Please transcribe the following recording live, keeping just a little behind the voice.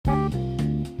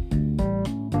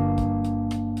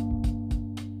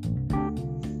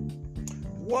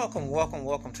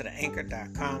Welcome to the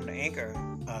anchor.com. The anchor,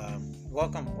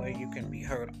 welcome where you can be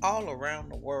heard all around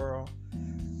the world,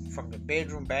 from the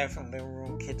bedroom, bathroom, living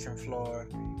room, kitchen floor,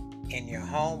 in your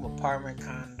home, apartment,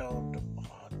 condo,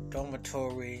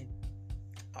 dormitory,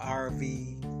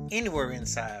 RV, anywhere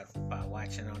inside, by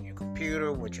watching on your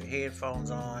computer with your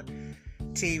headphones on,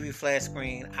 TV, flat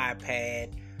screen,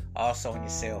 iPad, also on your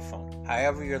cell phone.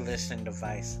 However your listening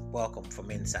device, welcome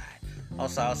from inside.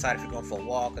 Also outside, if you're going for a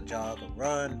walk, a jog, a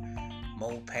run,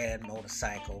 moped,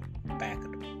 motorcycle, back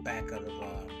of the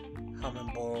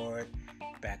hummingbird,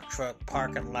 back truck,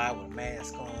 parking lot with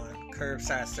mask on,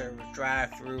 curbside service,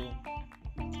 drive-through,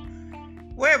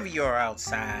 wherever you are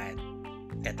outside,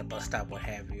 at the bus stop, what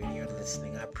have you, and you're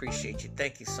listening, I appreciate you.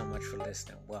 Thank you so much for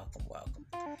listening. Welcome.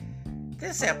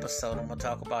 This episode, I'm going to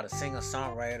talk about a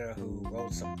singer-songwriter who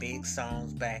wrote some big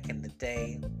songs back in the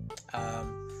day.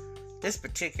 This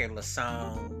particular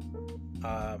song,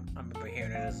 I remember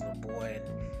hearing it as a little boy,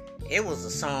 and it was a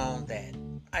song that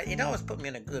it always put me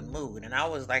in a good mood, and I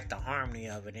always liked the harmony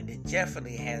of it, and it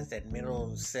definitely has that middle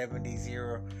 70s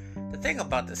era. The thing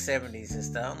about the 70s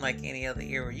is that unlike any other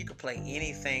era, you could play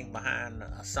anything behind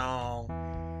a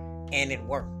song, and it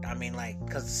worked. I mean,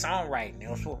 because the songwriting,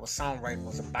 that's what songwriting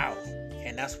was about,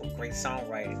 and that's what great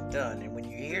songwriting done. And when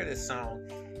you hear this song,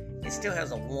 it still has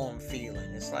a warm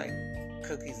feeling. It's like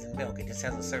cookies and milk. It just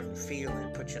has a certain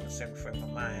feeling, puts you in a certain frame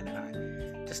of mind, and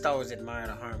I just always admire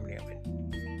the harmony of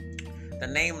it. The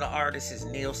name of the artist is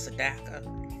Sedaka,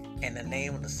 and the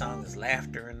name of the song is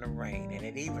Laughter in the Rain, and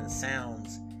it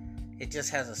just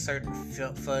has a certain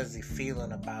fuzzy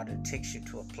feeling about it. It takes you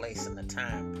to a place and a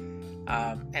time.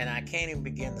 And I can't even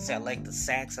begin to say I like the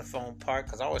saxophone part,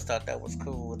 because I always thought that was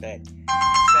cool, that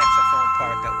saxophone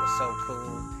part that was so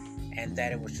cool, and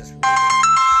that it was just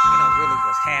really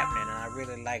was happening, and I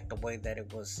really liked the way that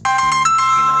it was, it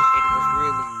was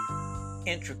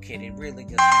really intricate. It really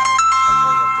just had a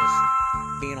way of just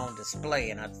being on display,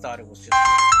 and I thought it was just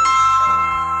really cool.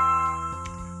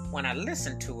 So when I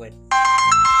listened to it,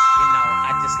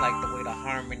 I just like the way the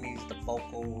harmonies, the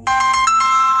vocals,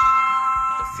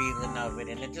 the feeling of it,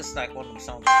 and it's just like one of them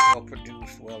songs that's well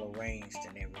produced, well arranged,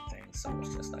 and everything. So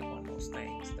it's just like one of those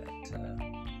things that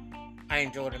I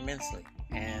enjoyed immensely,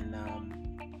 and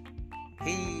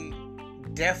he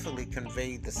definitely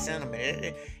conveyed the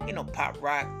sentiment. Pop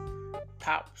rock,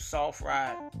 pop, soft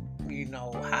rock,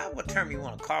 however term you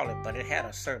want to call it, but it had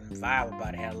a certain vibe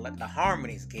about it. The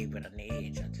harmonies gave it an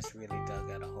edge. I just really dug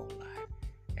that a whole lot.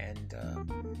 And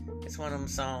it's one of them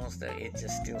songs that it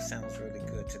just still sounds really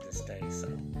good to this day. So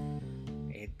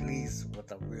it leaves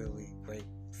with a really great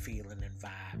feeling and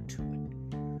vibe to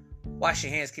it. Wash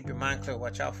your hands, keep your mind clear,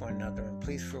 watch out for another, and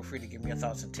please feel free to give me your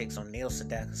thoughts and takes on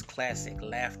Sedaka's classic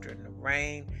Laughter in the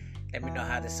Rain. Let me know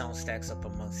how this song stacks up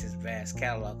amongst his vast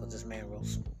catalog, because this man wrote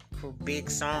some big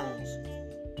songs,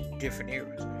 different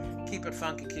eras. Keep it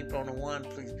funky, keep it on the one.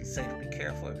 Please be safe, be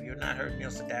careful. If you're not heard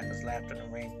Sedaka's Laughter in the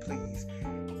Rain, please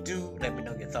do let me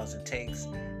know your thoughts and takes.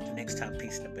 Till next time,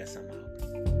 peace and the best. I'm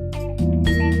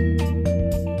out.